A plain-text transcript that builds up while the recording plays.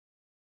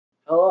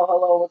Hello,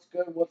 hello, what's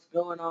good? What's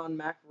going on,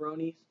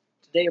 macaronis?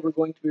 Today we're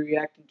going to be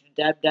reacting to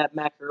Dab Dab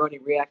Macaroni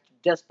react to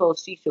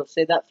Despocito.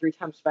 Say that 3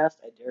 times fast,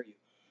 I dare you.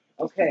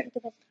 Okay.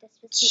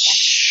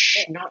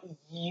 Shh, not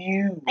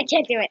you. I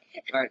can't do it.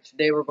 Alright,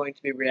 today we're going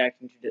to be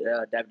reacting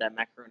to Dab Dab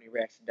Macaroni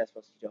reacts to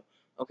Despocito.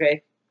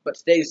 Okay? But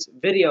today's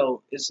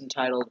video is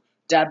entitled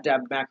Dab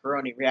Dab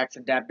Macaroni reacts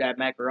to Dab Dab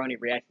Macaroni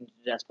reacting to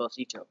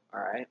Despocito.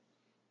 Alright?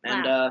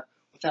 And, Wow.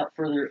 Without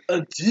further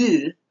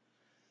ado,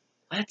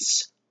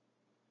 let's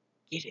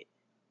get it.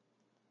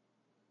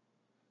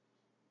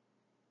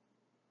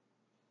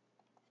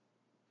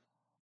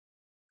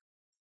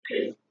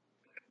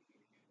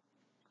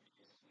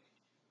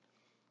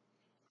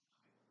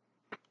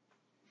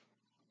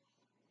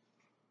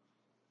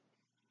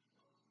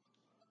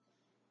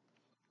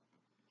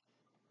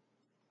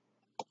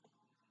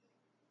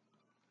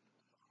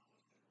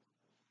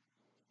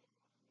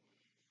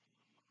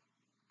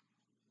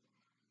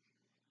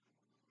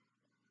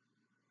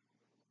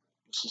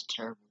 This is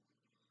terrible.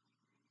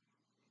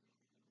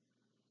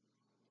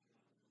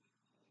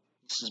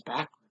 This is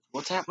backwards.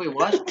 What's that? Wait,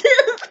 what?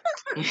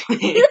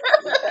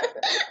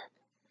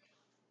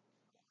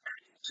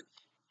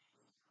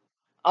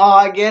 Oh,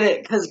 I get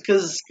it, cause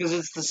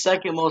it's the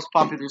second most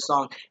popular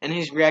song, and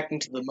he's reacting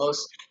to the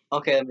most.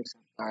 Okay, that makes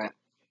sense. All right,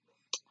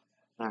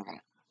 all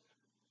right.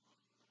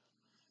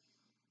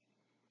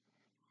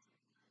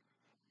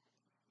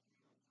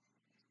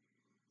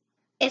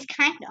 It's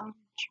kind of.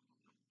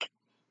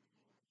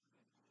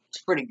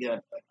 It's pretty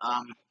good, but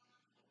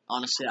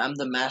honestly, I'm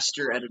the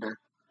master editor.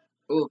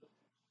 Ooh,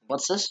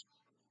 what's this?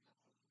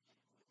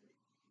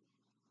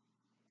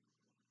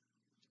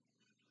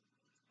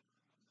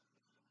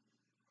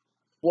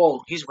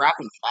 Whoa, he's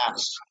rapping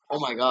fast. Oh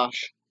my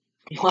gosh.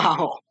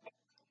 Wow,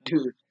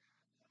 dude.